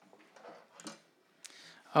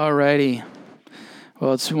Alrighty.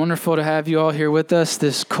 Well, it's wonderful to have you all here with us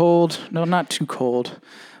this cold, no, not too cold,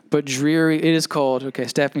 but dreary. It is cold. Okay,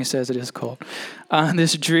 Stephanie says it is cold.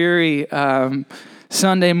 This dreary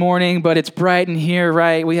Sunday morning, but it's bright in here,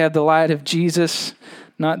 right? We have the light of Jesus,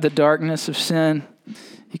 not the darkness of sin.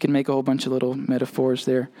 You can make a whole bunch of little metaphors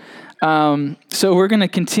there. So we're going to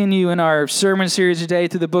continue in our sermon series today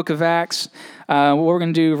through the book of Acts. What we're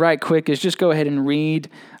going to do right quick is just go ahead and read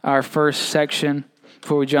our first section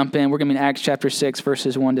before we jump in. We're going to be in Acts chapter 6,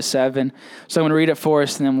 verses 1 to 7. So I'm going to read it for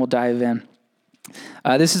us, and then we'll dive in.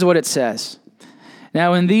 This is what it says.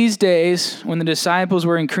 Now in these days, when the disciples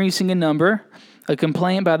were increasing in number, a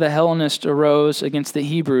complaint by the Hellenists arose against the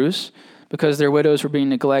Hebrews because their widows were being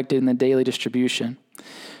neglected in the daily distribution.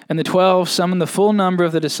 And the 12 summoned the full number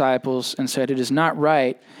of the disciples and said, "It is not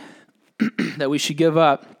right that we should give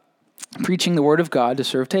up preaching the word of God to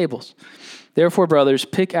serve tables. Therefore, brothers,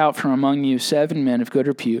 pick out from among you 7 men of good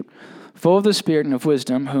repute, full of the Spirit and of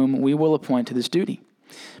wisdom, whom we will appoint to this duty.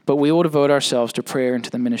 But we will devote ourselves to prayer and to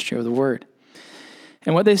the ministry of the word."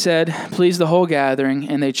 And what they said pleased the whole gathering,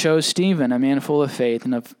 and they chose Stephen, a man full of faith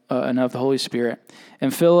and of the Holy Spirit,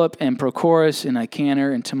 and Philip and Prochorus and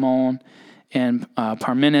Nicanor and Timon and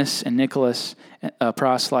Parmenas and Nicholas, a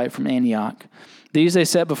proselyte from Antioch. These they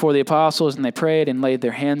set before the apostles, and they prayed and laid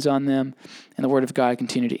their hands on them. And the word of God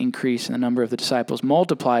continued to increase, and the number of the disciples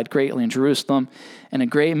multiplied greatly in Jerusalem, and a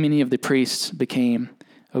great many of the priests became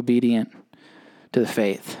obedient to the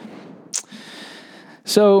faith.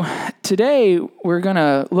 So today we're going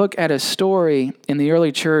to look at a story in the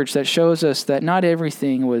early church that shows us that not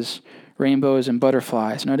everything was rainbows and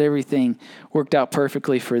butterflies. Not everything worked out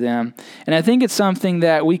perfectly for them. And I think it's something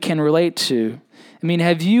that we can relate to. I mean,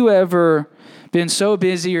 have you ever been so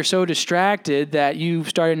busy or so distracted that you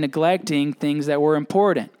started neglecting things that were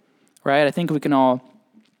important, right? I think we can all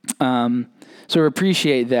sort of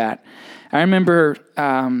appreciate that. I remember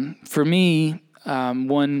for me,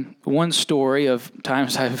 one story of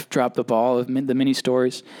times I've dropped the ball, of the many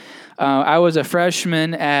stories. I was a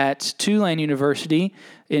freshman at Tulane University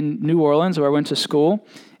in New Orleans, where I went to school.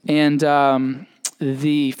 And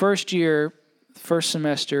the first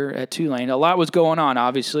semester at Tulane, a lot was going on,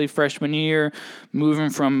 obviously. Freshman year, moving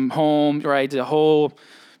from home, right, the whole,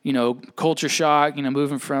 culture shock,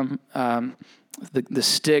 moving from the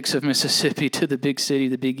sticks of Mississippi to the big city,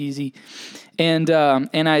 the Big Easy. And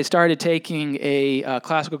I started taking a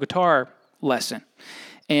classical guitar lesson.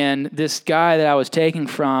 And this guy that I was taking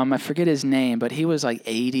from, I forget his name, but he was like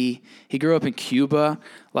 80. He grew up in Cuba,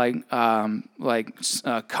 like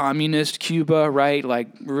communist Cuba, right? Like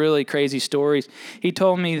really crazy stories. He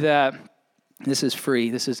told me that, this is free,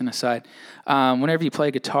 this is an aside, whenever you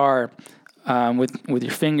play guitar with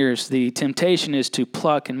your fingers, the temptation is to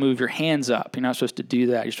pluck and move your hands up. You're not supposed to do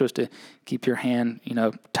that. You're supposed to keep your hand,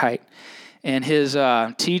 tight. And his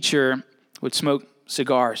teacher would smoke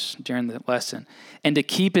cigars during the lesson. And to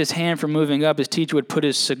keep his hand from moving up, his teacher would put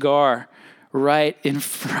his cigar right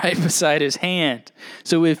beside his hand.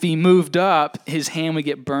 So if he moved up, his hand would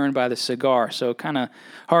get burned by the cigar. So kind of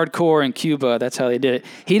hardcore in Cuba, that's how they did it.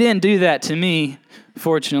 He didn't do that to me,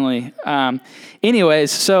 fortunately.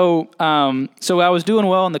 Anyways, so I was doing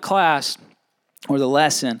well in the class, or the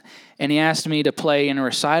lesson, and he asked me to play in a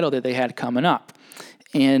recital that they had coming up.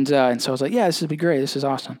 And so I was like, yeah, this would be great. This is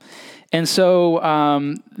awesome. And so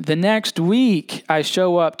the next week, I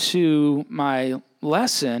show up to my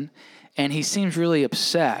lesson, and he seems really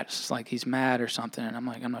upset. It's like he's mad or something. And I'm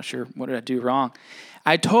like, I'm not sure. What did I do wrong?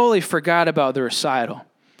 I totally forgot about the recital.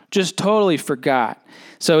 Just totally forgot.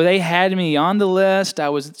 So they had me on the list. I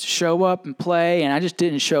was show up and play, and I just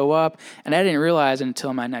didn't show up. And I didn't realize it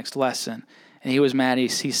until my next lesson. And he was mad. He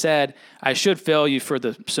said, "I should fail you for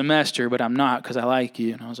the semester, but I'm not because I like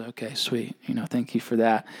you." And I was like, okay, sweet. Thank you for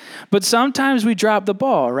that. But sometimes we drop the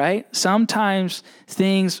ball, right? Sometimes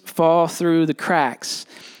things fall through the cracks.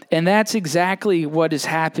 And that's exactly what is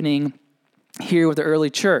happening here with the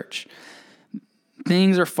early church.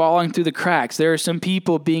 Things are falling through the cracks. There are some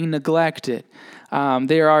people being neglected.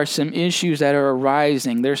 There are some issues that are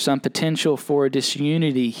arising. There's some potential for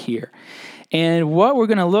disunity here. And what we're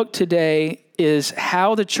going to look today is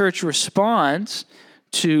how the church responds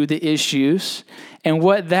to the issues and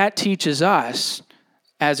what that teaches us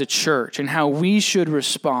as a church and how we should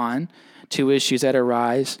respond to issues that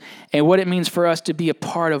arise and what it means for us to be a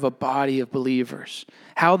part of a body of believers.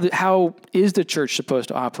 How is the church supposed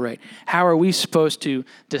to operate? How are we supposed to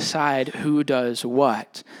decide who does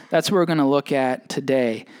what? That's what we're going to look at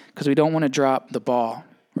today because we don't want to drop the ball.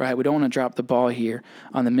 Right? We don't want to drop the ball here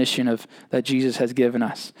on the mission that Jesus has given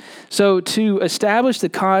us. So to establish the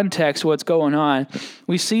context of what's going on,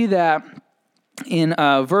 we see that in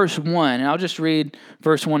verse 1, and I'll just read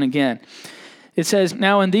verse 1 again. It says,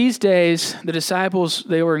 "Now in these days the disciples,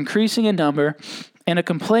 they were increasing in number, and a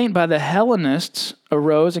complaint by the Hellenists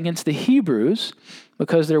arose against the Hebrews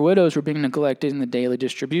because their widows were being neglected in the daily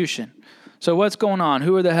distribution." So what's going on?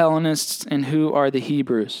 Who are the Hellenists and who are the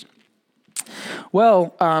Hebrews?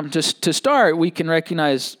 Well, just to start, we can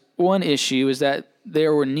recognize one issue is that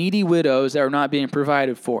there were needy widows that were not being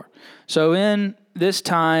provided for. So in this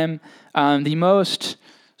time, the most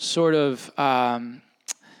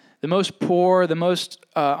poor, the most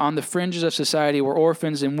on the fringes of society were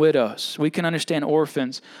orphans and widows. We can understand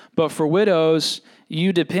orphans, but for widows,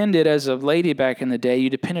 you depended, as a lady back in the day, you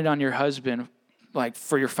depended on your husband, like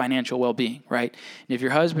for your financial well-being, right? And if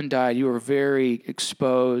your husband died, you were very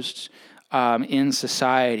exposed in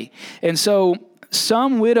society. And so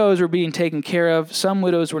some widows were being taken care of, some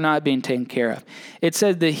widows were not being taken care of. It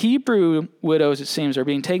said the Hebrew widows, it seems, are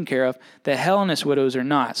being taken care of, the Hellenist widows are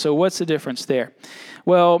not. So what's the difference there?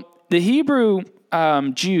 Well, the Hebrew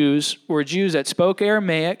Jews were Jews that spoke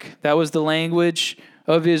Aramaic. That was the language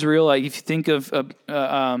of Israel. Like if you think of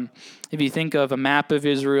a map of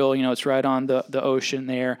Israel, it's right on the ocean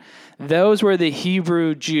there. Those were the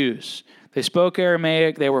Hebrew Jews. They spoke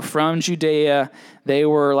Aramaic. They were from Judea. They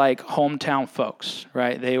were like hometown folks,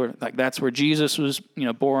 right? They were like, that's where Jesus was,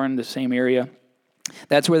 born, the same area.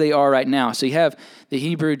 That's where they are right now. So you have the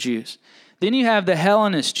Hebrew Jews. Then you have the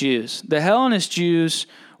Hellenist Jews. The Hellenist Jews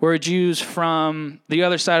were Jews from the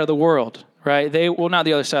other side of the world, right? Not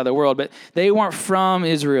the other side of the world, but they weren't from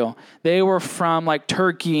Israel. They were from like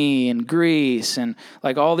Turkey and Greece and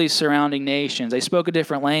like all these surrounding nations. They spoke a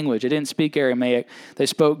different language. They didn't speak Aramaic. They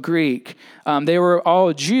spoke Greek. They were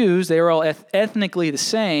all Jews. They were all ethnically the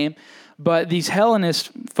same, but these Hellenist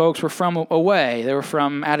folks were from away. They were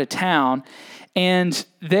from out of town, and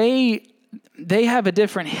they have a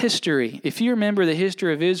different history. If you remember the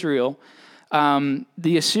history of Israel,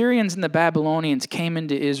 the Assyrians and the Babylonians came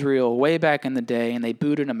into Israel way back in the day, and they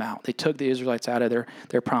booted them out. They took the Israelites out of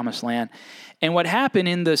their promised land. And what happened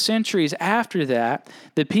in the centuries after that,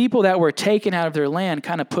 the people that were taken out of their land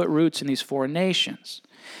kind of put roots in these foreign nations.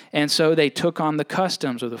 And so they took on the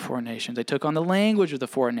customs of the foreign nations. They took on the language of the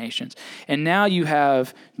foreign nations. And now you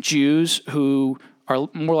have Jews who are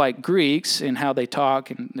more like Greeks in how they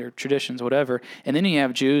talk and their traditions, whatever. And then you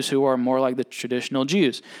have Jews who are more like the traditional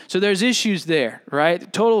Jews. So there's issues there,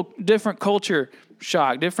 right? Total different culture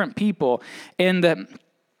shock, different people. And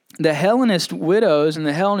the Hellenist widows and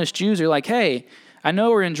the Hellenist Jews are like, hey, I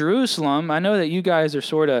know we're in Jerusalem. I know that you guys are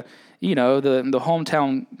sort of, the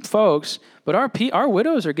hometown folks, but our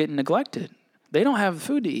widows are getting neglected. They don't have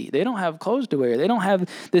food to eat. They don't have clothes to wear. They don't have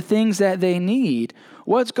the things that they need.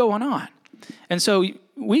 What's going on? And so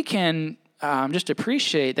we can just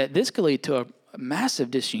appreciate that this could lead to a massive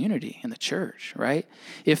disunity in the church, right?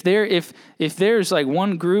 If there's like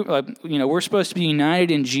one group, we're supposed to be united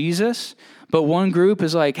in Jesus, but one group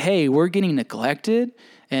is like, hey, we're getting neglected,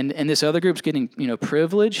 and this other group's getting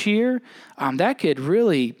privilege here, that could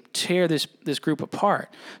really tear this group apart.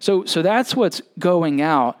 So that's what's going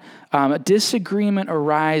out. A disagreement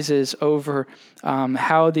arises over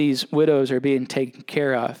how these widows are being taken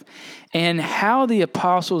care of. And how the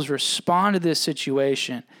apostles respond to this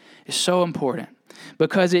situation is so important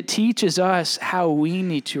because it teaches us how we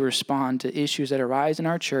need to respond to issues that arise in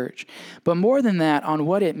our church. But more than that, on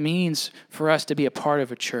what it means for us to be a part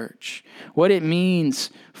of a church, what it means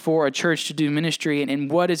for a church to do ministry,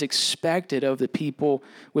 and what is expected of the people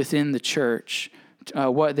within the church,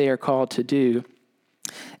 what they are called to do.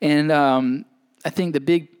 And I think the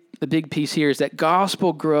big piece here is that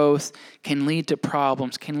gospel growth can lead to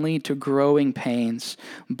problems, can lead to growing pains,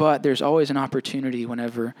 but there's always an opportunity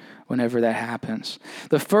whenever that happens.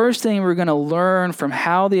 The first thing we're going to learn from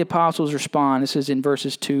how the apostles respond, this is in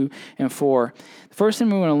verses 2 and 4. The first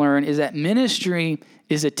thing we want to learn is that ministry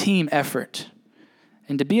is a team effort.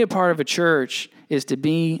 And to be a part of a church is to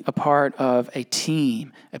be a part of a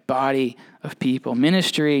team, a body of people.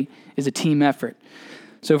 Ministry is a team effort.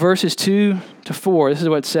 So verses 2 to 4, this is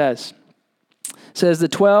what it says. It says, the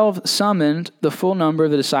 12 summoned the full number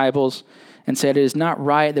of the disciples and said, it is not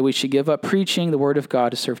right that we should give up preaching the word of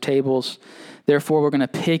God to serve tables. Therefore, we're going to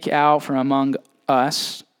pick out from among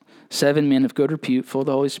us 7 men of good repute, full of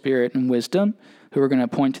the Holy Spirit and wisdom, who are going to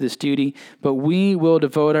appoint to this duty. But we will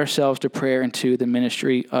devote ourselves to prayer and to the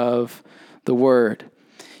ministry of the word.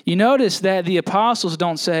 You notice that the apostles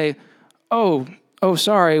don't say, oh,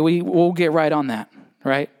 sorry, we'll get right on that.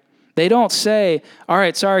 Right? They don't say, all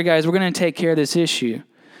right, sorry guys, we're going to take care of this issue.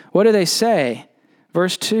 What do they say?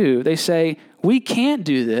 Verse 2, they say, we can't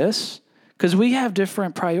do this because we have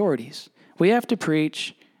different priorities. We have to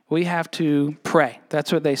preach, We have to pray.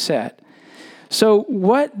 That's what they said. So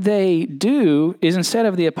what they do is instead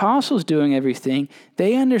of the apostles doing everything,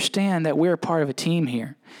 they understand that we're part of a team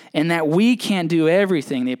here and that we can't do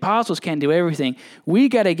everything. The apostles can't do everything. We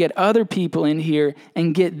got to get other people in here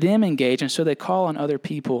and get them engaged. And so they call on other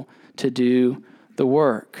people to do the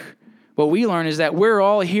work. What we learn is that we're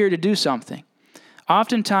all here to do something.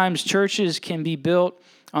 Oftentimes, churches can be built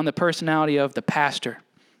on the personality of the pastor,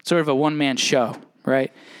 sort of a one-man show,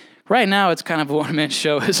 right? Right now, it's kind of a one-man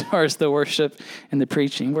show as far as the worship and the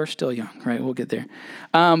preaching. We're still young, right? We'll get there.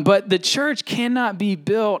 But the church cannot be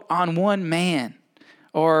built on one man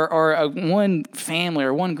or one family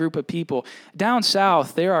or one group of people. Down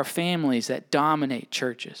south, there are families that dominate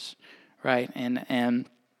churches, right? And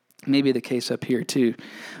maybe the case up here too.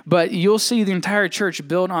 But you'll see the entire church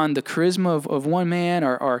built on the charisma of one man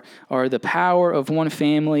or the power of one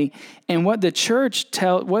family. And what the church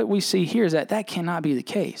what we see here is that cannot be the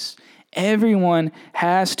case. Everyone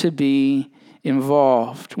has to be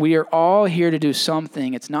involved. We are all here to do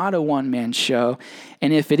something. It's not a one-man show.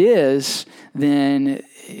 And if it is, then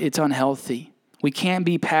it's unhealthy. We can't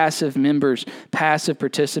be passive members, passive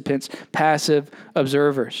participants, passive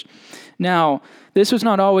observers. Now, this was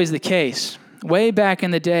not always the case. Way back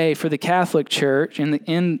in the day for the Catholic Church,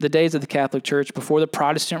 in the days of the Catholic Church, before the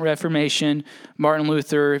Protestant Reformation, Martin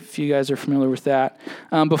Luther, if you guys are familiar with that,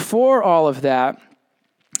 before all of that,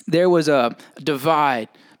 there was a divide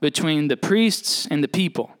between the priests and the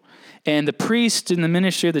people. And the priests in the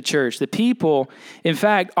ministry of the church, the people, in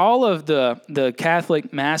fact, all of the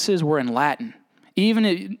Catholic masses were in Latin.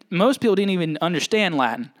 Most people didn't even understand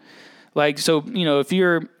Latin. Like, so, if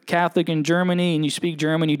you're Catholic in Germany and you speak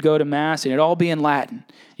German, you'd go to Mass and it'd all be in Latin.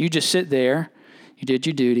 You just sit there, you did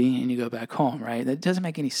your duty, and you go back home, right? That doesn't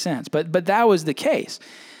make any sense. But that was the case.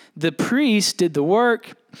 The priest did the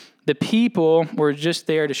work. The people were just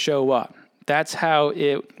there to show up. That's how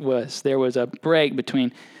it was. There was a break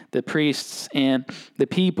between the priests and the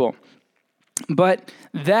people. But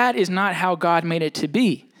that is not how God made it to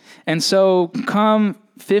be. And so come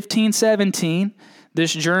 1517,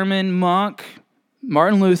 this German monk,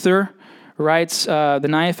 Martin Luther, writes the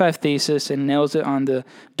 95 Thesis and nails it on the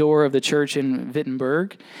door of the church in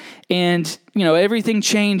Wittenberg. And, everything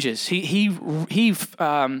changes.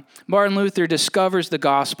 Martin Luther discovers the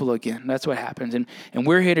gospel again. That's what happens. And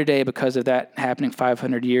we're here today because of that happening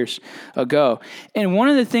 500 years ago. And one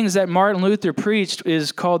of the things that Martin Luther preached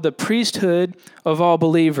is called the priesthood of all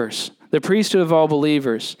believers. The priesthood of all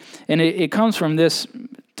believers. And it comes from this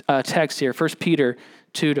text here, 1 Peter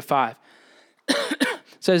 2-5.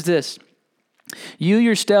 Says this: you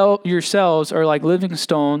yourselves are like living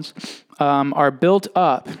stones, are built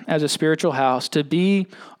up as a spiritual house to be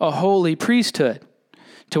a holy priesthood,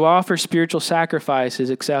 to offer spiritual sacrifices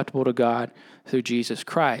acceptable to God through Jesus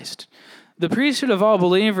Christ. The priesthood of all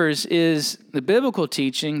believers is the biblical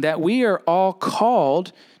teaching that we are all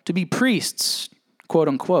called to be priests, quote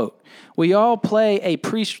unquote. We all play a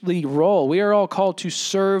priestly role. We are all called to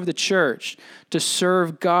serve the church, to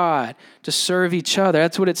serve God, to serve each other.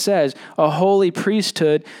 That's what it says. A holy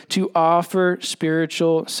priesthood to offer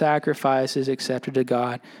spiritual sacrifices accepted to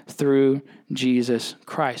God through Jesus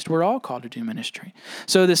Christ. We're all called to do ministry.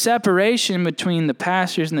 So the separation between the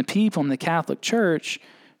pastors and the people in the Catholic Church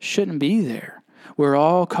shouldn't be there. We're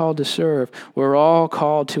all called to serve. We're all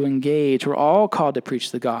called to engage. We're all called to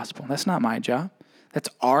preach the gospel. That's not my job. That's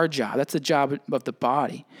our job. That's the job of the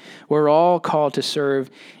body. We're all called to serve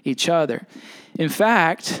each other. In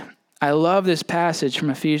fact, I love this passage from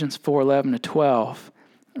Ephesians 4:11-12.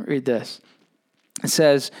 Read this. It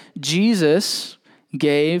says, Jesus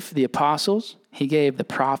gave the apostles, he gave the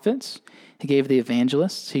prophets, he gave the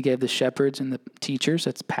evangelists, he gave the shepherds and the teachers,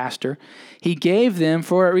 that's pastor. He gave them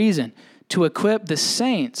for a reason, to equip the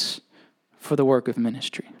saints for the work of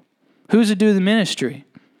ministry. Who's to do the ministry?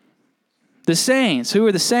 The saints. Who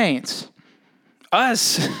are the saints?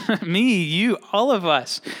 Us, me, you, all of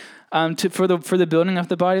us, for the building of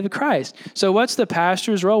the body of Christ. So what's the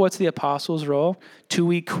pastor's role? What's the apostle's role?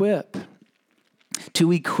 To equip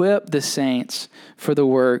the saints for the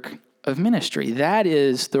work of ministry. That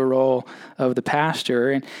is the role of the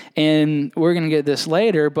pastor. And we're going to get this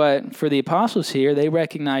later, but for the apostles here, they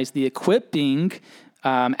recognize the equipping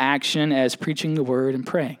action as preaching the word and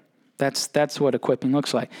praying. That's what equipping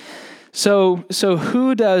looks like. So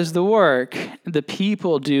who does the work? The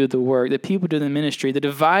people do the work. The people do the ministry. The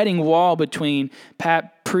dividing wall between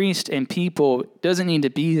priest and people doesn't need to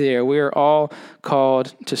be there. We are all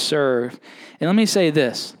called to serve. And let me say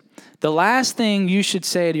this. The last thing you should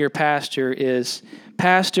say to your pastor is,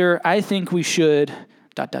 Pastor, I think we should ...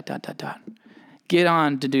 get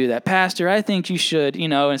on to do that. Pastor, I think you should,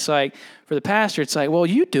 and it's like, for the pastor, it's like, well,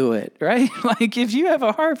 you do it, right? Like, if you have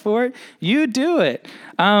a heart for it, you do it.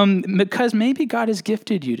 Because maybe God has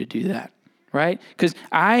gifted you to do that, right? Because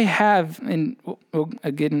I have, and we'll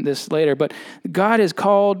get into this later, but God has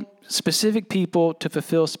called specific people to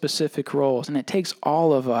fulfill specific roles, and it takes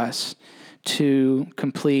all of us to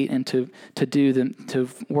complete and to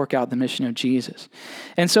work out the mission of Jesus.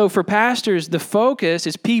 And so for pastors, the focus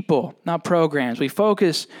is people, not programs. We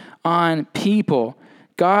focus on people.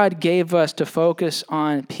 God gave us to focus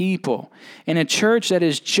on people. And a church that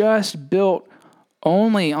is just built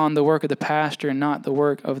only on the work of the pastor and not the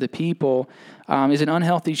work of the people is an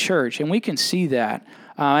unhealthy church. And we can see that.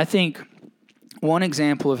 I think one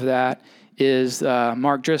example of that is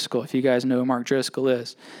Mark Driscoll, if you guys know who Mark Driscoll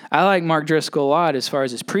is. I like Mark Driscoll a lot as far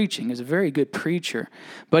as his preaching. He's a very good preacher.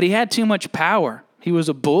 But he had too much power. He was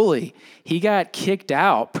a bully. He got kicked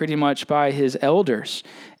out pretty much by his elders.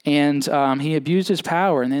 And he abused his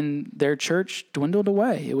power, and then their church dwindled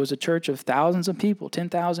away. It was a church of thousands of people,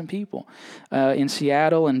 10,000 people in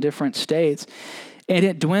Seattle and different states. And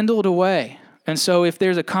it dwindled away. And so if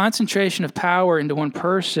there's a concentration of power into one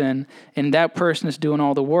person and that person is doing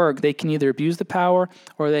all the work, they can either abuse the power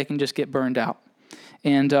or they can just get burned out.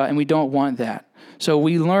 And we don't want that. So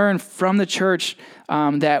we learn from the church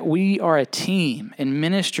that we are a team, and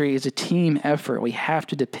ministry is a team effort. We have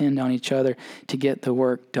to depend on each other to get the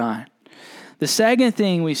work done. The second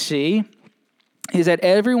thing we see is that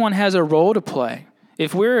everyone has a role to play.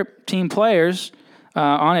 If we're team players,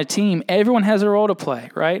 on a team, everyone has a role to play,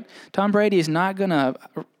 right? Tom Brady is not going to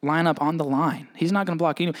line up on the line. He's not going to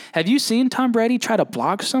block anyone. Have you seen Tom Brady try to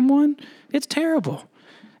block someone? It's terrible.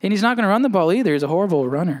 And he's not going to run the ball either. He's a horrible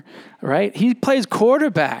runner, right? He plays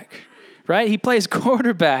quarterback, right? He plays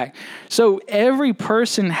quarterback. So every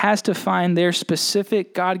person has to find their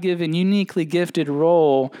specific God-given, uniquely gifted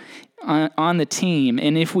role on the team.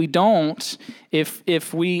 And if we don't,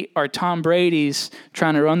 if we are Tom Brady's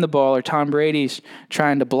trying to run the ball or Tom Brady's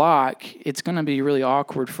trying to block, it's going to be really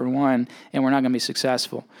awkward for one, and we're not going to be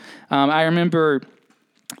successful. I remember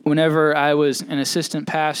whenever I was an assistant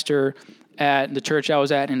pastor at the church I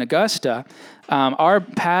was at in Augusta, our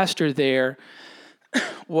pastor there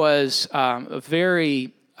was a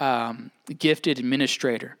very gifted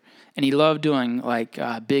administrator. And he loved doing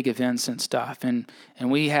big events and stuff. And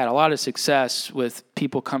we had a lot of success with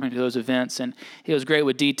people coming to those events. And he was great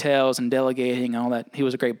with details and delegating and all that. He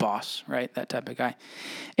was a great boss, right? That type of guy.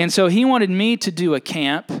 And so he wanted me to do a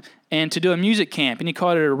camp and to do a music camp. And he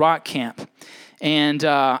called it a rock camp. And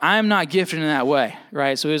I'm not gifted in that way,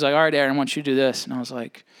 right? So he was like, all right, Aaron, I want you to do this. And I was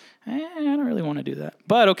like, I don't really want to do that.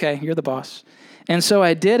 But okay, you're the boss. And so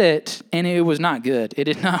I did it, and it was not good. It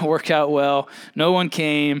did not work out well. No one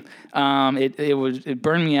came. It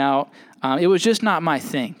burned me out. It was just not my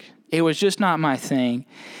thing. It was just not my thing.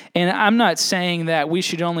 And I'm not saying that we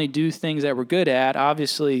should only do things that we're good at.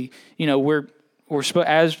 Obviously, we're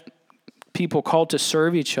as people called to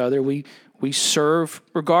serve each other, we serve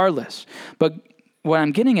regardless. But what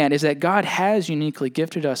I'm getting at is that God has uniquely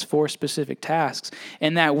gifted us for specific tasks,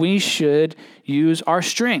 and that we should use our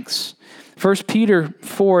strengths. 1 Peter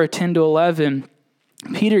 4:10-11,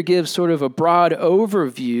 Peter gives sort of a broad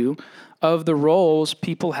overview of the roles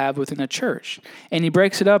people have within the church. And he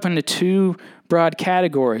breaks it up into two broad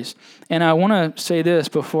categories. And I want to say this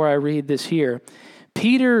before I read this here.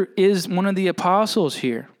 Peter is one of the apostles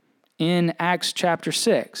here in Acts chapter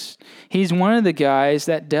 6. He's one of the guys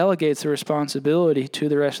that delegates the responsibility to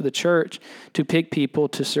the rest of the church to pick people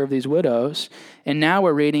to serve these widows. And now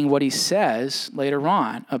we're reading what he says later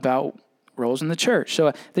on about roles in the church. So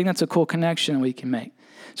I think that's a cool connection we can make.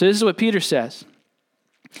 So this is what Peter says.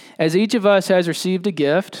 As each of us has received a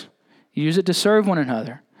gift, use it to serve one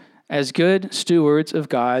another as good stewards of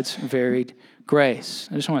God's varied grace.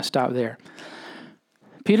 I just want to stop there.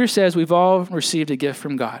 Peter says we've all received a gift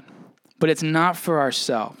from God, but it's not for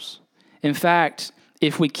ourselves. In fact,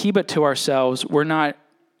 if we keep it to ourselves, we're not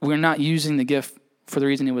using the gift for the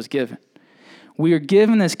reason it was given. We are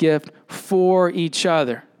given this gift for each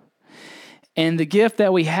other. And the gift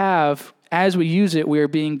that we have, as we use it, we are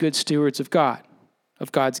being good stewards of God,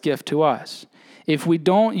 of God's gift to us. If we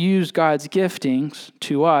don't use God's giftings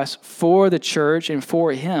to us for the church and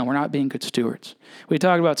for Him, we're not being good stewards. We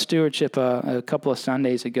talked about stewardship a couple of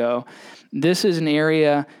Sundays ago. This is an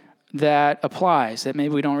area that applies, that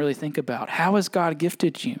maybe we don't really think about. How has God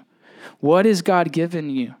gifted you? What has God given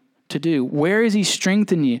you to do? Where has He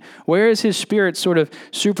strengthened you? Where has His Spirit sort of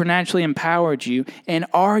supernaturally empowered you? And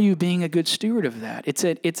are you being a good steward of that?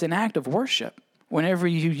 It's an act of worship. Whenever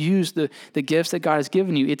you use the gifts that God has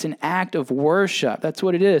given you, it's an act of worship. That's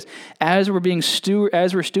what it is. As we're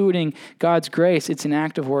stewarding God's grace, it's an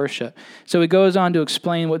act of worship. So he goes on to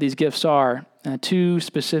explain what these gifts are, 2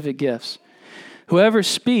 specific gifts. Whoever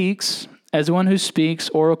speaks, as one who speaks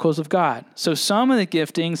oracles of God. So some of the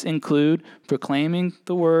giftings include proclaiming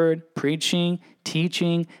the word, preaching,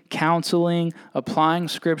 teaching, counseling, applying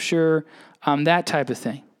scripture, that type of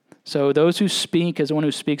thing. So those who speak as one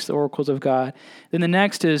who speaks the oracles of God. Then the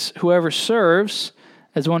next is whoever serves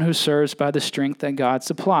as one who serves by the strength that God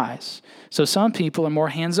supplies. So some people are more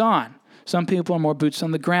hands-on. Some people are more boots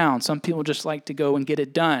on the ground. Some people just like to go and get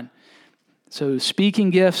it done. So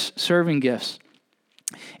speaking gifts, serving gifts.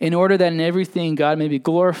 In order that in everything God may be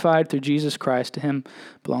glorified through Jesus Christ. To him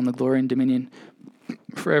belong the glory and dominion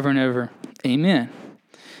forever and ever. Amen.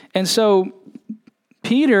 And so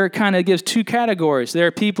Peter kind of gives 2 categories. There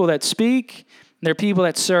are people that speak, there are people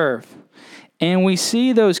that serve. And we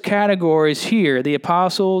see those categories here. The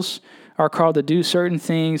apostles are called to do certain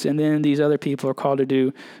things, and then these other people are called to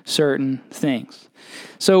do certain things.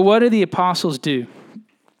 So what do the apostles do?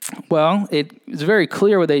 Well, it's very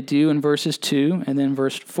clear what they do in verses 2 and then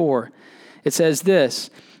verse 4. It says this,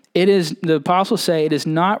 the apostles say, it is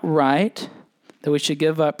not right that we should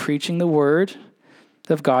give up preaching the word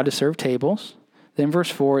of God to serve tables. Then verse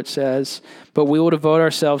 4, it says, but we will devote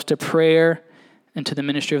ourselves to prayer and to the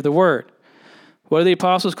ministry of the word. What are the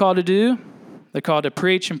apostles called to do? They're called to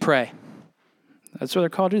preach and pray. That's what they're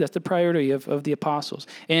called to do. That's the priority of the apostles.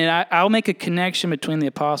 And I'll make a connection between the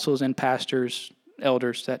apostles and pastors,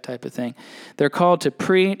 elders, that type of thing. They're called to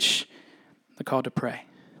preach. They're called to pray.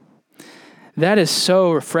 That is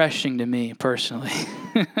so refreshing to me personally.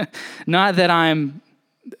 Not that I'm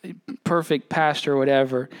perfect pastor or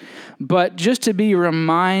whatever, but just to be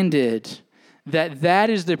reminded that that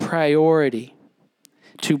is the priority,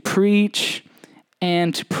 to preach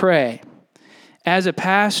and to pray. As a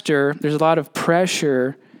pastor, there's a lot of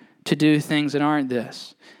pressure to do things that aren't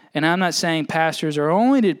this. And I'm not saying pastors are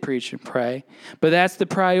only to preach and pray, but that's the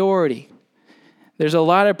priority. There's a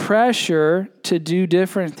lot of pressure to do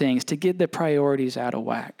different things, to get the priorities out of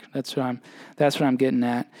whack. That's what I'm getting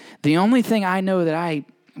at. The only thing I know that I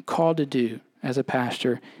am called to do as a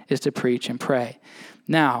pastor is to preach and pray.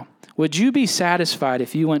 Now, would you be satisfied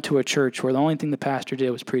if you went to a church where the only thing the pastor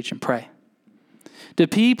did was preach and pray? Do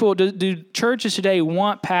churches today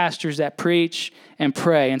want pastors that preach and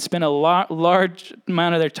pray and spend a large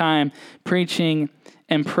amount of their time preaching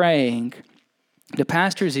and praying? Do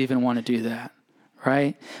pastors even want to do that?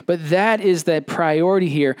 Right? But that is the priority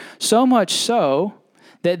here. So much so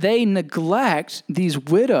that they neglect these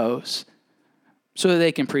widows so that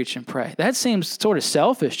they can preach and pray. That seems sort of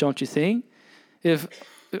selfish, don't you think? If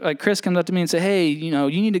like Chris comes up to me and say, hey, you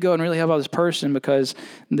need to go and really help out this person because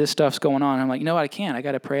this stuff's going on. I'm like, you know what? I can't. I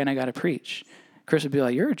got to pray and I got to preach. Chris would be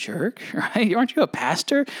like, you're a jerk, right? Aren't you a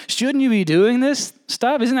pastor? Shouldn't you be doing this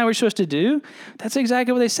stuff? Isn't that what we're supposed to do? That's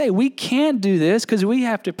exactly what they say. We can't do this because we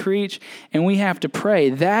have to preach and we have to pray.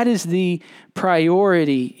 That is the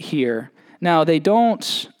priority here. Now, they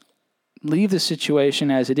don't leave the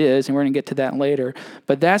situation as it is, and we're going to get to that later,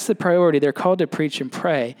 but that's the priority. They're called to preach and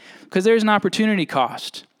pray because there's an opportunity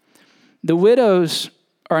cost. The widows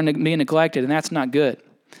are being neglected, and that's not good.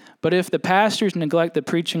 But if the pastors neglect the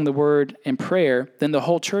preaching the word and prayer, then the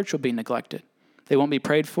whole church will be neglected. They won't be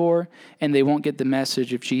prayed for, and they won't get the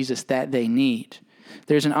message of Jesus that they need.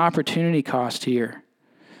 There's an opportunity cost here.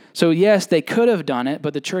 So yes, they could have done it,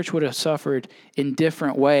 but the church would have suffered in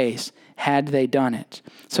different ways had they done it.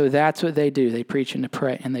 So that's what they do. They preach and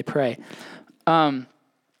they pray.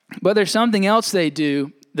 But there's something else they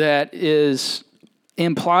do that is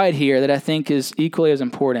implied here that I think is equally as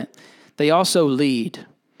important. They also lead.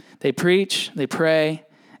 They preach, they pray,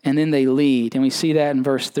 and then they lead. And we see that in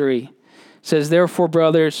verse 3. It says, therefore,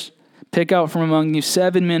 brothers, pick out from among you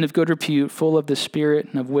 7 men of good repute, full of the Spirit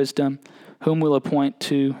and of wisdom, whom we'll appoint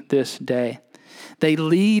to this day. They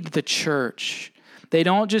lead the church. They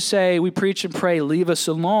don't just say, we preach and pray, leave us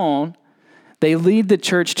alone. They lead the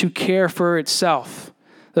church to care for itself.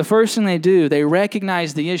 The first thing they do, they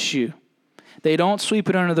recognize the issue. They don't sweep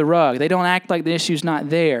it under the rug. They don't act like the issue's not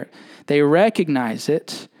there. They recognize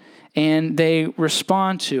it, and they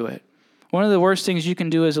respond to it. One of the worst things you can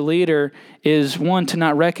do as a leader is, 1, to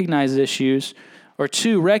not recognize issues, or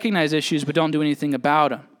 2, recognize issues but don't do anything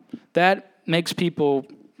about them. That makes people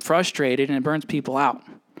frustrated and it burns people out.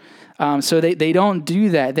 So they don't do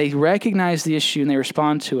that. They recognize the issue and they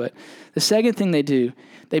respond to it. The second thing they do,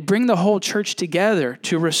 they bring the whole church together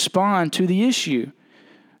to respond to the issue.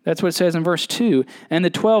 That's what it says in verse 2. And the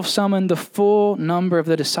 12 summoned the full number of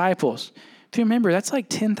the disciples. If you remember, that's like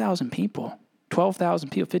 10,000 people. 12,000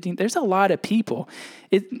 people, 15. There's a lot of people.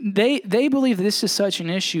 They believe this is such an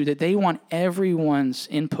issue that they want everyone's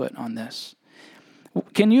input on this.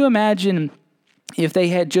 Can you imagine if they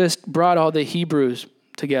had just brought all the Hebrews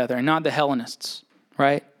together and not the Hellenists,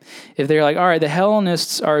 right? If they're like, all right, the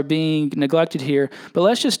Hellenists are being neglected here, but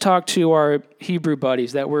let's just talk to our Hebrew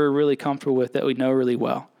buddies that we're really comfortable with, that we know really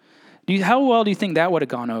well. How well do you think that would have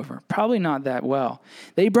gone over? Probably not that well.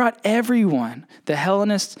 They brought everyone, the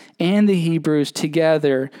Hellenists and the Hebrews,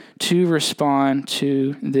 together to respond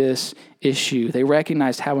to this issue. They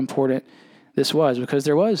recognized how important this was because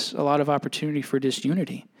there was a lot of opportunity for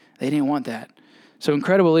disunity. They didn't want that. So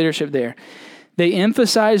incredible leadership there. They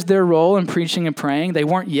emphasized their role in preaching and praying. They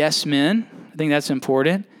weren't yes men. I think that's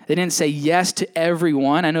important. They didn't say yes to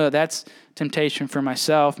everyone. I know that's temptation for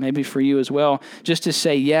myself, maybe for you as well, just to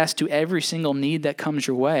say yes to every single need that comes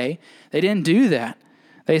your way. They didn't do that.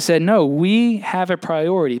 They said, no, we have a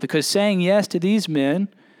priority, because saying yes to these men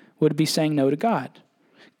would be saying no to God.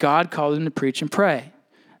 God called them to preach and pray,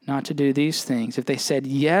 not to do these things. If they said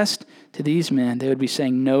yes to these men, they would be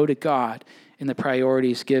saying no to God and the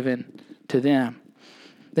priorities given to them.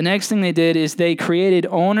 The next thing they did is they created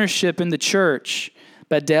ownership in the church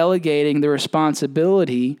by delegating the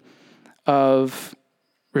responsibility of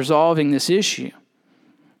resolving this issue.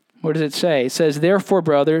 What does it say? It says, therefore,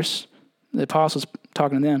 brothers, the apostles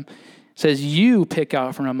talking to them, says, you pick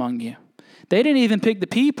out from among you. They didn't even pick the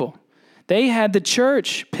people. They had the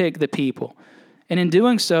church pick the people. And in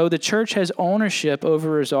doing so, the church has ownership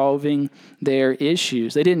over resolving their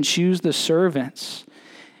issues. They didn't choose the servants.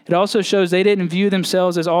 It also shows they didn't view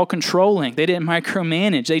themselves as all controlling. They didn't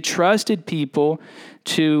micromanage. They trusted people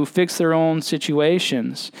to fix their own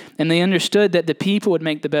situations. And they understood that the people would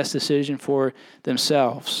make the best decision for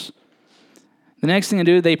themselves. The next thing they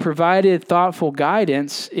do, they provided thoughtful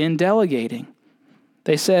guidance in delegating.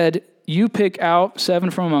 They said, you pick out 7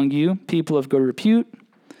 from among you, people of good repute,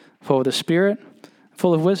 full of the Spirit,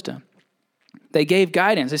 full of wisdom. They gave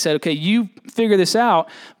guidance. They said, okay, you figure this out,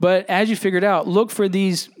 but as you figure it out, look for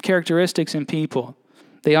these characteristics in people.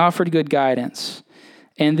 They offered good guidance.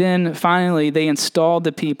 And then finally, they installed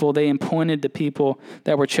the people. They appointed the people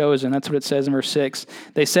that were chosen. That's what it says in verse 6.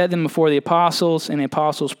 They set them before the apostles, and the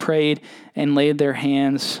apostles prayed and laid their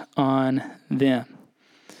hands on them.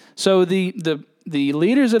 So the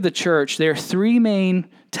leaders of the church, their 3 main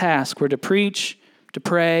tasks were to preach, to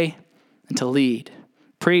pray, and to lead.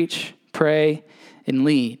 Preach, pray, and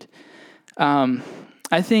lead.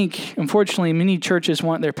 I think, unfortunately, many churches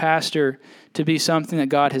want their pastor to be something that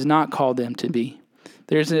God has not called them to be.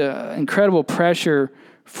 There's an incredible pressure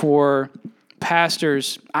for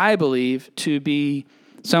pastors, I believe, to be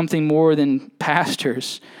something more than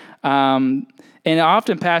pastors. And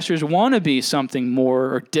often pastors want to be something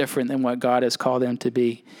more or different than what God has called them to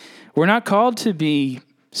be. We're not called to be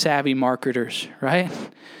savvy marketers, right?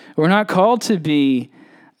 We're not called to be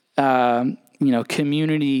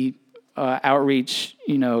community outreach,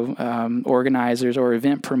 organizers or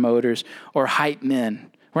event promoters or hype men.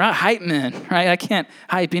 We're not hype men, right? I can't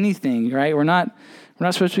hype anything, right? We're not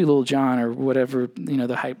supposed to be Lil Jon or whatever,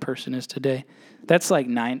 the hype person is today. That's like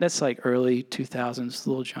early 2000s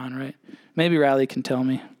Lil Jon, right? Maybe Riley can tell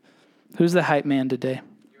me. Who's the hype man today?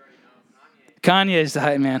 Kanye is the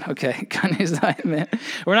hype man. Okay, Kanye's the hype man.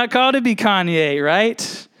 We're not called to be Kanye,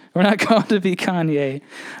 right? We're not called to be Kanye.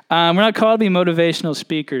 We're not called to be motivational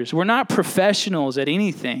speakers. We're not professionals at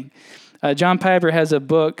anything. John Piper has a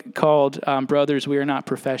book called Brothers, We Are Not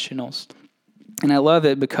Professionals. And I love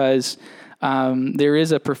it because there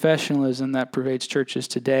is a professionalism that pervades churches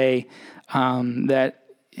today that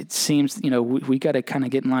it seems, we got to kind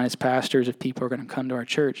of get in line as pastors if people are going to come to our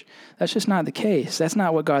church. That's just not the case. That's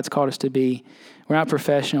not what God's called us to be. We're not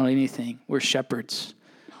professional at anything. We're shepherds.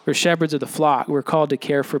 We're shepherds of the flock. We're called to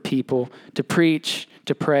care for people, to preach,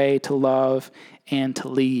 to pray, to love, and to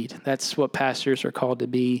lead. That's what pastors are called to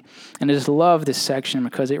be. And I just love this section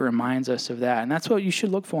because it reminds us of that. And that's what you should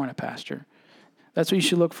look for in a pastor. That's what you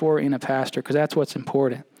should look for in a pastor because that's what's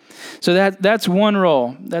important. So that's one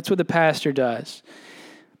role. That's what the pastor does.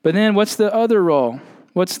 But then what's the other role?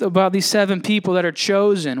 About these 7 people that are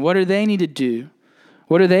chosen? What do they need to do?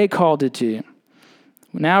 What are they called to do?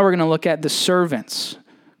 Now we're going to look at the servants.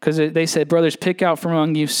 Because they said, brothers, pick out from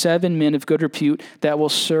among you 7 men of good repute that will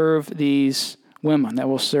serve these women, that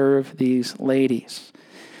will serve these ladies.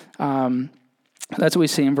 That's what we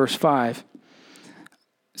see in verse 5.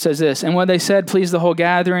 It says this, and when they said, please the whole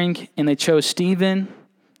gathering, and they chose Stephen,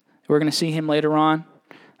 we're going to see him later on,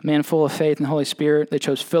 a man full of faith and the Holy Spirit. They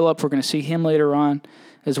chose Philip, we're going to see him later on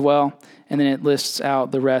as well. And then it lists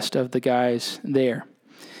out the rest of the guys there.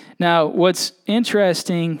 Now, what's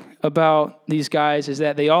interesting about these guys is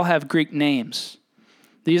that they all have Greek names.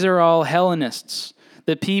 These are all Hellenists.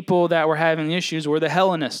 The people that were having issues were the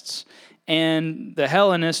Hellenists. And the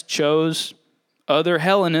Hellenists chose other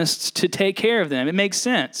Hellenists to take care of them. It makes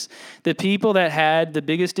sense. The people that had the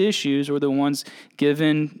biggest issues were the ones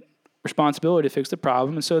given responsibility to fix the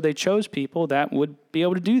problem, and so they chose people that would be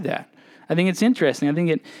able to do that. I think it's interesting. I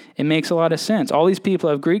think it makes a lot of sense. All these people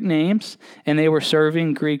have Greek names, and they were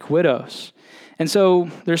serving Greek widows. And so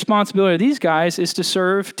the responsibility of these guys is to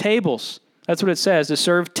serve tables. That's what it says, to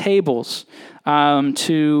serve tables,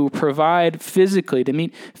 to provide physically, to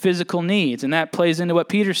meet physical needs. And that plays into what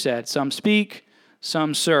Peter said. Some speak,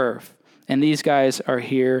 some serve. And these guys are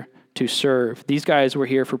here to serve. These guys were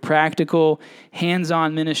here for practical,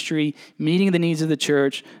 hands-on ministry, meeting the needs of the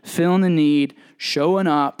church, filling the need, showing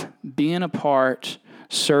up, being a part,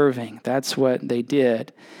 serving. That's what they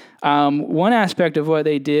did. One aspect of what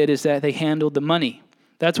they did is that they handled the money.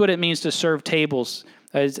 That's what it means to serve tables.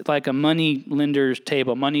 It's like a money lender's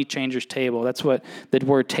table, money changer's table. That's what the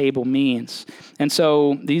word table means. And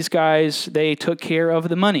so these guys, they took care of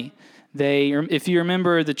the money. If you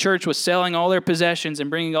remember, the church was selling all their possessions and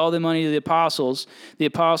bringing all the money to the apostles. The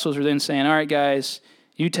apostles were then saying, all right, guys,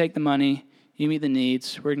 you take the money, you meet the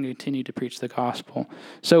needs, we're going to continue to preach the gospel.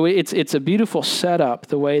 So it's a beautiful setup,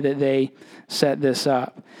 the way that they set this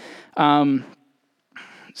up.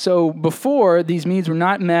 So before, these needs were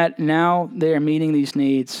not met. Now they are meeting these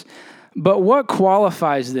needs. But what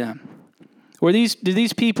qualifies them? Did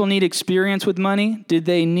these people need experience with money? Did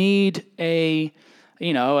they need a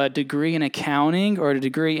degree in accounting or a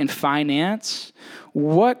degree in finance?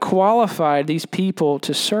 What qualified these people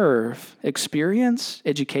to serve? Experience?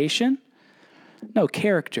 Education? No,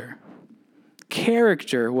 character.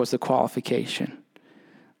 Character was the qualification.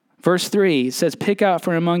 Verse 3 says, pick out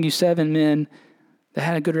from among you 7 men that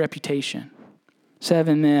had a good reputation.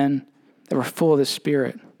 7 men that were full of the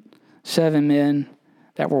Spirit. 7 men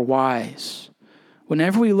that were wise.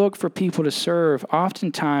 Whenever we look for people to serve,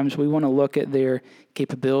 oftentimes we want to look at their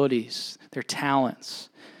capabilities, their talents.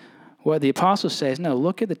 What the apostle says, no,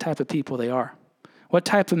 look at the type of people they are. What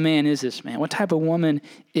type of man is this man? What type of woman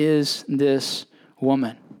is this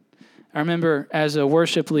woman? I remember as a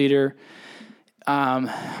worship leader,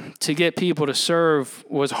 to get people to serve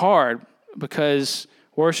was hard because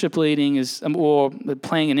worship leading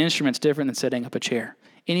playing an instrument is different than setting up a chair.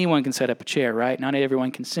 Anyone can set up a chair, right? Not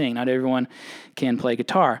everyone can sing. Not everyone can play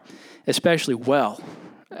guitar, especially well.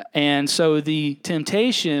 And so the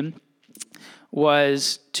temptation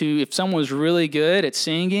was if someone was really good at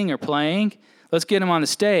singing or playing, let's get them on the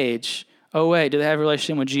stage. Oh, wait, do they have a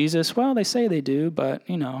relationship with Jesus? Well, they say they do, but,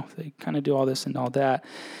 they kind of do all this and all that.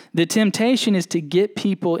 The temptation is to get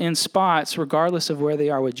people in spots regardless of where they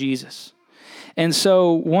are with Jesus. And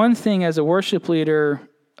so one thing as a worship leader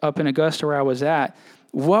up in Augusta where I was at,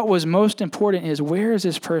 what was most important is, where is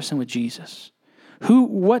this person with Jesus?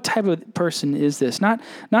 What type of person is this? Not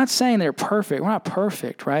saying they're perfect. We're not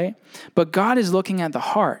perfect, right? But God is looking at the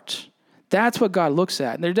heart. That's what God looks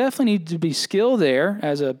at. There definitely needs to be skill there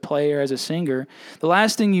as a player, as a singer. The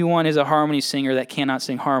last thing you want is a harmony singer that cannot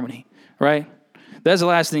sing harmony, right? That's the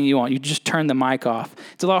last thing you want. You just turn the mic off.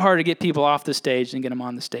 It's a lot harder to get people off the stage than get them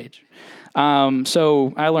on the stage.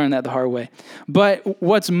 So I learned that the hard way. But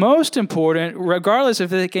what's most important, regardless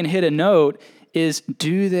if they can hit a note, is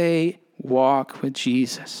do they walk with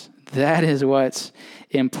Jesus? That is what's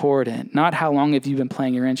important. Not how long have you been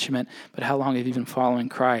playing your instrument, but how long have you been following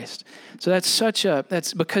Christ? So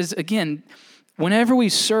that's because, again, whenever we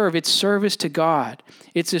serve, it's service to God.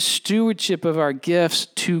 It's a stewardship of our gifts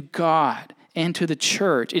to God and to the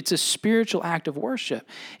church. It's a spiritual act of worship.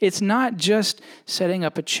 It's not just setting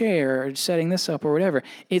up a chair or setting this up or whatever.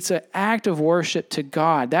 It's an act of worship to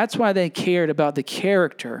God. That's why they cared about the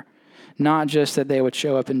character, not just that they would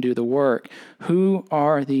show up and do the work. Who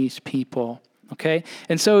are these people? Okay?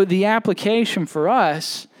 And so the application for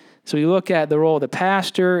us, so we look at the role of the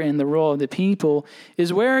pastor and the role of the people,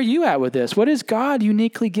 is where are you at with this? What has God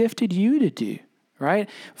uniquely gifted you to do? Right?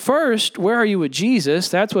 First, where are you with Jesus?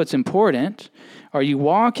 That's what's important. Are you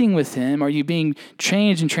walking with him? Are you being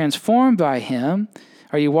changed and transformed by him?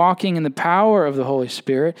 Are you walking in the power of the Holy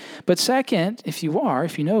Spirit? But second, if you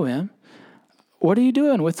know him, what are you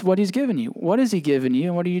doing with what he's given you? What has he given you,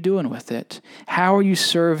 and what are you doing with it? How are you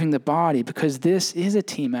serving the body? Because this is a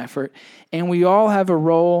team effort, and we all have a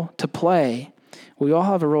role to play. We all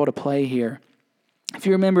have a role to play here. If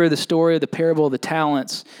you remember the story of the parable of the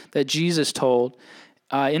talents that Jesus told,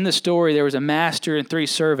 in the story there was a master and 3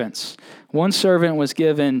 servants. One servant was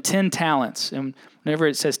given 10 talents. And whenever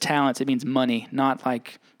it says talents, it means money, not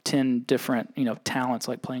like 10 different, talents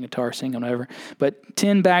like playing guitar, singing, whatever. But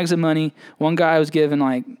 10 bags of money. One guy was given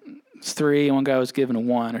like 3, and one guy was given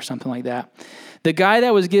 1 or something like that. The guy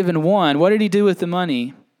that was given 1, what did he do with the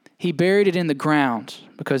money? He buried it in the ground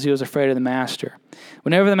because he was afraid of the master.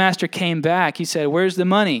 Whenever the master came back, he said, "Where's the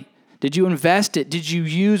money? Did you invest it? Did you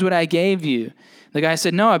use what I gave you?" The guy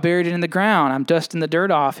said, "No, I buried it in the ground. I'm dusting the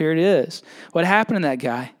dirt off. Here it is." What happened to that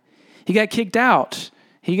guy? He got kicked out.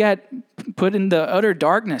 He got put in the utter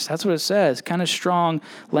darkness. That's what it says. Kind of strong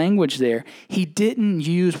language there. He didn't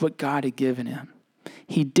use what God had given him.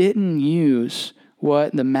 He didn't use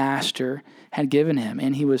what the master had given him,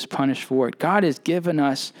 and he was punished for it. God has given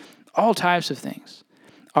us all types of things.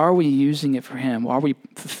 Are we using it for him? Are we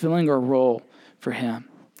fulfilling our role for him?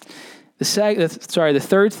 The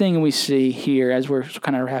third thing we see here as we're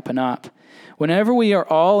kind of wrapping up, whenever we are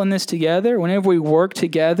all in this together, whenever we work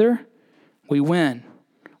together, we win.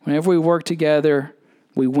 Whenever we work together,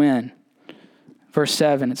 we win. Verse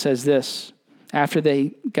 7, it says this, after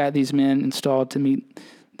they got these men installed to meet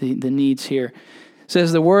the needs here. It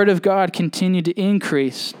says, the word of God continued to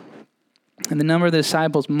increase, and the number of the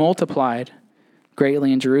disciples multiplied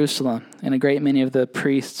greatly in Jerusalem, and a great many of the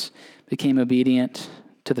priests became obedient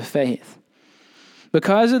to the faith.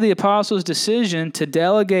 Because of the apostles' decision to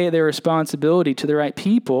delegate their responsibility to the right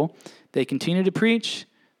people, they continued to preach,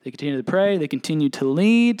 they continued to pray, they continued to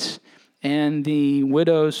lead, and the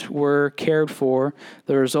widows were cared for.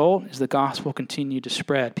 The result is the gospel continued to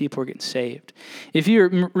spread. People were getting saved. If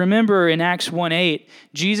you remember in Acts 1:8,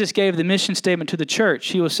 Jesus gave the mission statement to the church.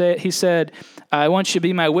 He said, "I want you to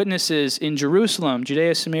be my witnesses in Jerusalem,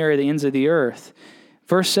 Judea, Samaria, the ends of the earth."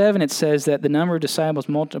 Verse 7, it says that the number of disciples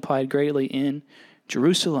multiplied greatly in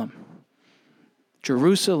Jerusalem.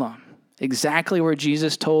 Jerusalem, exactly where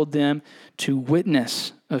Jesus told them to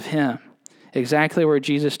witness of him. Exactly where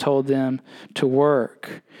Jesus told them to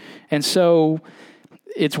work. And so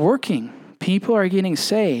it's working. People are getting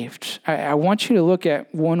saved. I want you to look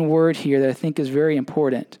at one word here that I think is very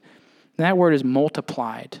important. And that word is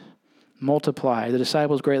multiplied. Multiplied. The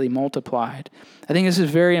disciples greatly multiplied. I think this is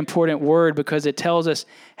a very important word because it tells us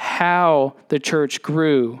how the church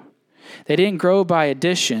grew. They didn't grow by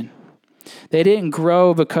addition. They didn't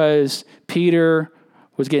grow because Peter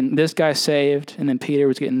was getting this guy saved, and then Peter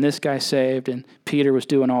was getting this guy saved, and Peter was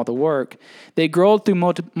doing all the work. They grew through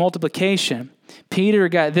multiplication. Peter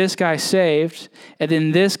got this guy saved, and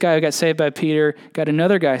then this guy who got saved by Peter got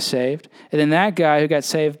another guy saved, and then that guy who got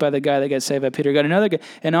saved by the guy that got saved by Peter got another guy,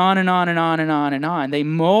 and on and on and on and on and on. They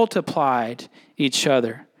multiplied each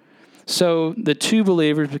other. So the 2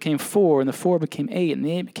 believers became 4, and the 4 became 8, and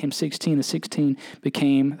the 8 became 16, the 16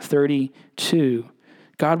 became 32.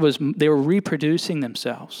 They were reproducing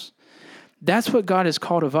themselves. That's what God has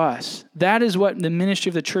called of us. That is what the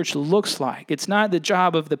ministry of the church looks like. It's not the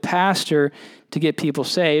job of the pastor to get people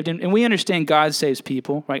saved. And we understand God saves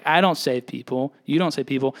people, right? I don't save people. You don't save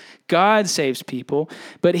people. God saves people.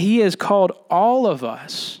 But he has called all of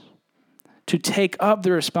us to take up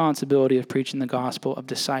the responsibility of preaching the gospel, of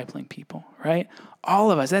discipling people, right?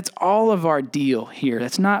 All of us. That's all of our deal here.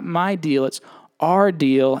 That's not my deal. It's our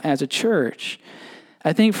deal as a church.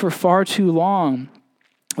 I think for far too long,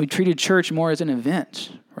 we treated church more as an event,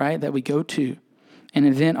 right, that we go to, an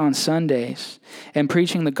event on Sundays, and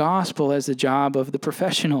preaching the gospel as the job of the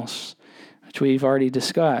professionals, which we've already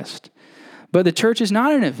discussed. But the church is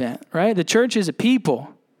not an event, right? The church is a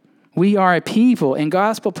people. We are a people, and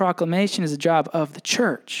gospel proclamation is the job of the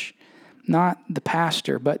church, not the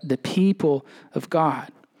pastor, but the people of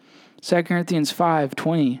God. 2 Corinthians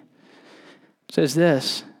 5:20 says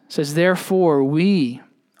this. It says, therefore, we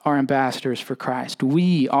are ambassadors for Christ.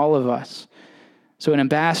 We, all of us. So an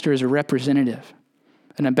ambassador is a representative.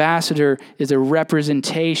 An ambassador is a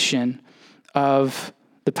representation of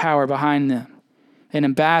the power behind them. An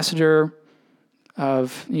ambassador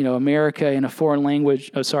of, America in a foreign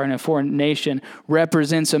in a foreign nation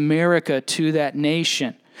represents America to that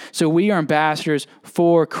nation. So we are ambassadors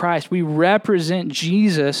for Christ. We represent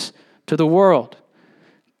Jesus to the world.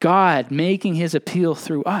 God making his appeal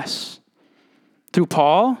through us. Through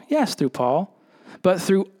Paul? Yes, through Paul. But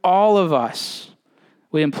through all of us,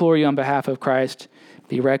 we implore you on behalf of Christ,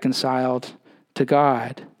 be reconciled to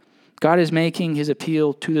God. God is making his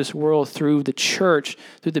appeal to this world through the church,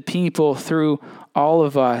 through the people, through all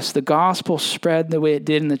of us. The gospel spread the way it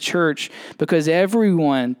did in the church because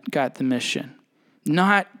everyone got the mission.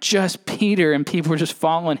 Not just Peter and people were just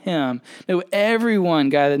following him. No, everyone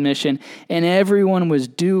got that mission and everyone was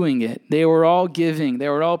doing it. They were all giving. They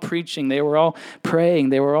were all preaching. They were all praying.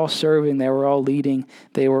 They were all serving. They were all leading.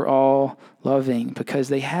 They were all loving because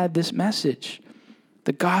they had this message,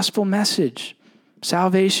 the gospel message,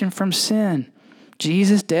 salvation from sin,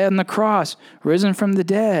 Jesus dead on the cross, risen from the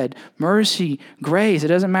dead, mercy, grace. It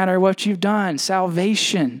doesn't matter what you've done,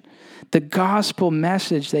 salvation. The gospel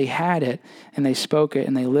message, they had it, and they spoke it,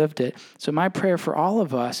 and they lived it. So my prayer for all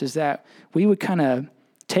of us is that we would kind of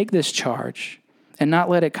take this charge and not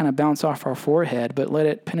let it kind of bounce off our forehead, but let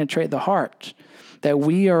it penetrate the heart, that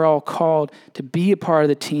we are all called to be a part of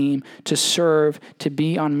the team, to serve, to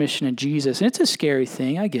be on mission of Jesus. And it's a scary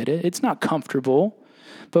thing, I get it. It's not comfortable,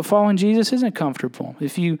 but following Jesus isn't comfortable.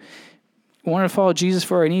 If you want to follow Jesus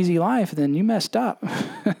for an easy life, then you messed up.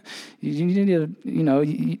 You need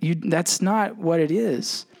to, that's not what it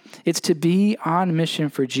is. It's to be on mission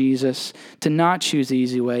for Jesus, to not choose the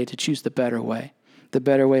easy way, to choose the better way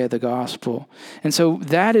of the gospel. And so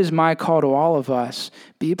that is my call to all of us.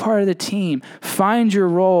 Be a part of the team. Find your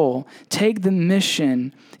role. Take the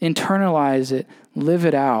mission. Internalize it. Live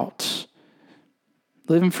it out.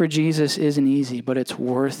 Living for Jesus isn't easy, but it's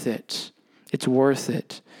worth it. It's worth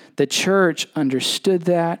it. The church understood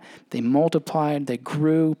that. They multiplied. They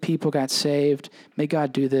grew. People got saved. May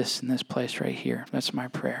God do this in this place right here. That's my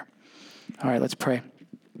prayer. All right, let's pray.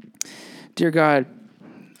 Dear God,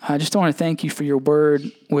 I just want to thank you for your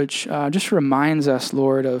word, which just reminds us,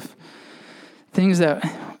 Lord, of things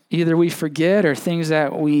that either we forget or things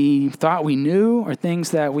that we thought we knew or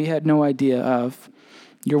things that we had no idea of.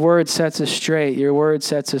 Your word sets us straight. Your word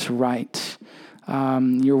sets us right.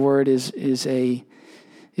 Your word is a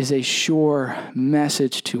sure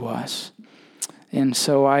message to us. And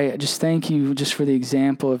so I just thank you just for the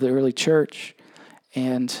example of the early church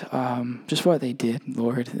and just what they did,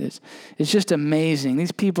 Lord. It's just amazing.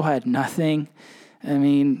 These people had nothing. I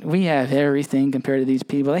mean, we have everything compared to these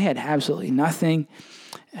people. They had absolutely nothing,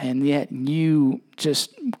 and yet you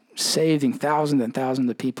just saving thousands and thousands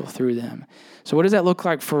of people through them. So what does that look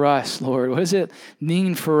like for us, Lord? What does it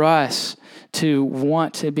mean for us to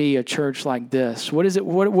want to be a church like this? What is it?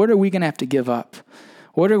 What are we going to have to give up?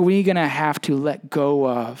 What are we going to have to let go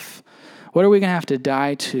of? What are we going to have to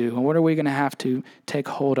die to? And what are we going to have to take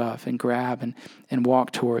hold of and grab and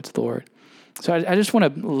walk towards, Lord? So I just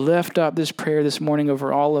want to lift up this prayer this morning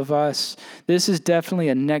over all of us. This is definitely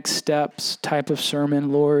a next steps type of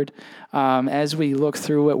sermon, Lord. As we look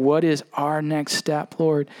through it, what is our next step,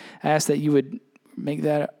 Lord? I ask that you would make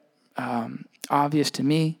that obvious to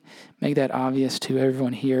me, make that obvious to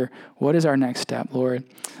everyone here. What is our next step, Lord?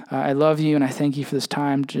 I love you, and I thank you for this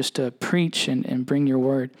time just to preach and bring your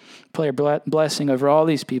word. Pray a blessing over all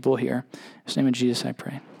these people here. In the name of Jesus, I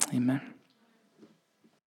pray. Amen.